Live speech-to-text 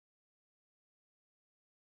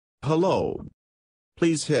Hello.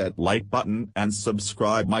 Please hit like button and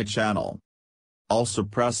subscribe my channel. Also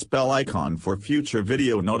press bell icon for future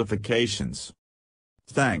video notifications.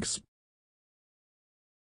 Thanks.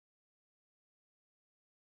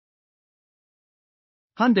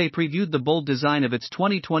 Hyundai previewed the bold design of its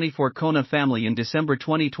 2024 Kona family in December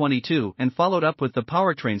 2022 and followed up with the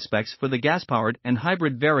powertrain specs for the gas-powered and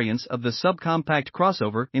hybrid variants of the subcompact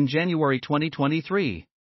crossover in January 2023.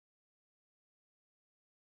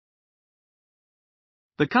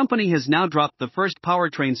 The company has now dropped the first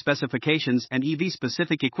powertrain specifications and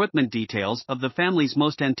EV-specific equipment details of the family's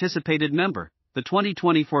most anticipated member, the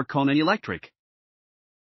 2024 Kona Electric.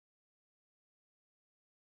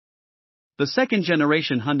 The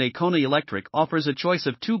second-generation Hyundai Kona Electric offers a choice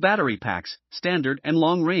of two battery packs, standard and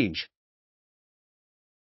long range.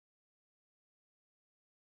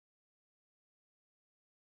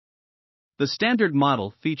 The standard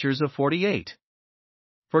model features a 48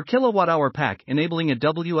 4 kWh pack enabling a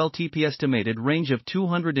WLTP estimated range of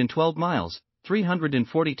 212 miles,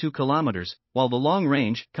 342 kilometers, while the long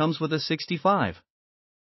range comes with a 65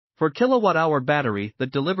 4 kWh battery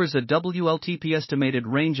that delivers a WLTP estimated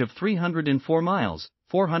range of 304 miles,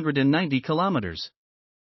 490 kilometers.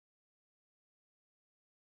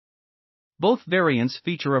 Both variants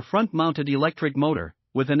feature a front-mounted electric motor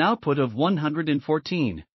with an output of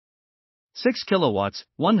 114.6 kilowatts,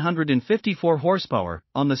 154 horsepower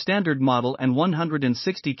on the standard model and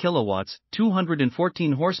 160 kilowatts,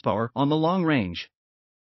 214 horsepower on the long range.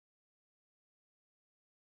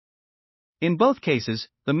 In both cases,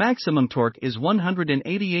 the maximum torque is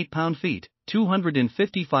 188 pound-feet,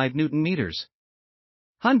 255 newton-meters.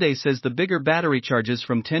 Hyundai says the bigger battery charges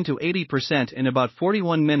from 10 to 80% in about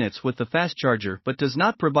 41 minutes with the fast charger but does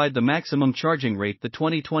not provide the maximum charging rate the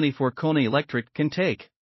 2024 Kona Electric can take.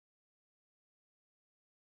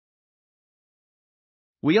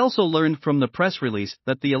 We also learned from the press release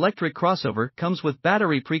that the electric crossover comes with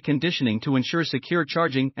battery preconditioning to ensure secure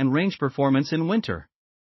charging and range performance in winter.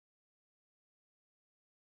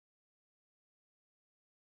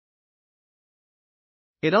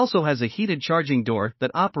 It also has a heated charging door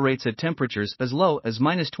that operates at temperatures as low as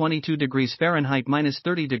 -22 degrees Fahrenheit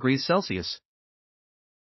 -30 degrees Celsius.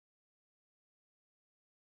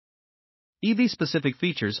 EV-specific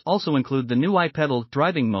features also include the new iPedal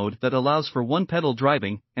driving mode that allows for one-pedal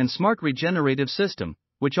driving and smart regenerative system,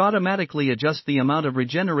 which automatically adjusts the amount of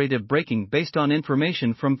regenerative braking based on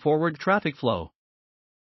information from forward traffic flow.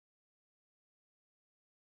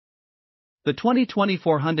 The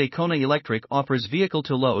 2024 Hyundai Kona Electric offers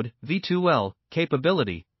vehicle-to-load (V2L)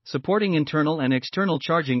 capability, supporting internal and external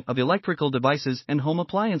charging of electrical devices and home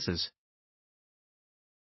appliances.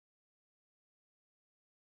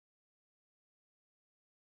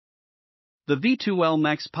 The V2L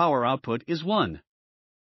max power output is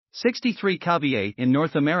 1.63 kVA in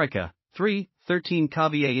North America, 3.13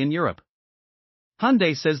 kVA in Europe.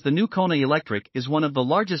 Hyundai says the new Kona Electric is one of the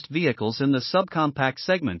largest vehicles in the subcompact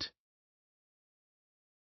segment.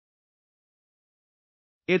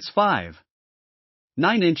 It's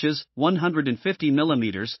 5.9 inches, 150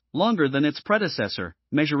 millimeters, longer than its predecessor,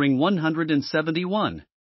 measuring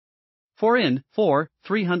 171.4 in,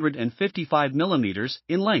 355 millimeters,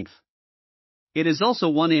 in length. It is also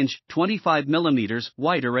 1 inch, 25 millimeters,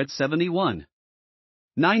 wider at 71.9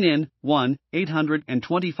 in,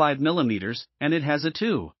 825 millimeters, and it has a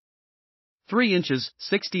 2.3 inches,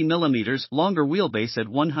 60 millimeters, longer wheelbase at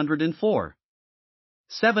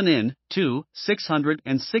 104.7 in,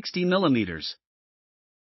 660 millimeters.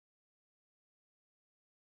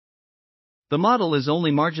 The model is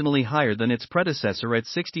only marginally higher than its predecessor at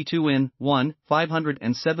 62 in,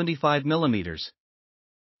 575 millimeters.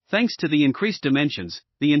 Thanks to the increased dimensions,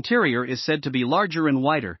 the interior is said to be larger and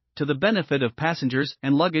wider, to the benefit of passengers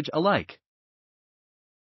and luggage alike.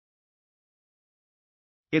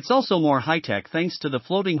 It's also more high-tech thanks to the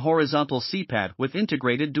floating horizontal C-pad with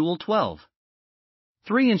integrated dual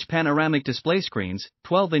 12.3-inch panoramic display screens,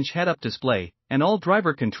 12-inch head-up display, and all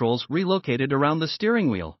driver controls relocated around the steering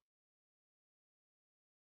wheel.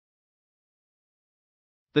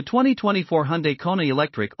 The 2024 Hyundai Kona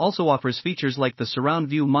Electric also offers features like the surround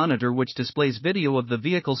view monitor, which displays video of the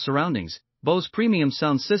vehicle's surroundings, Bose premium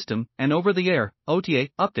sound system, and over-the-air OTA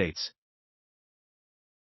updates.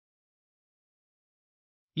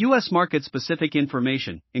 U.S. market-specific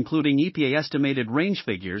information, including EPA estimated range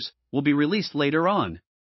figures, will be released later on.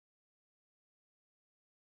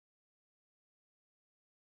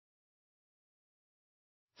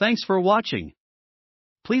 Thanks for watching.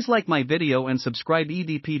 Please like my video and subscribe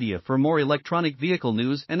EVPedia for more electronic vehicle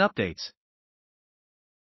news and updates.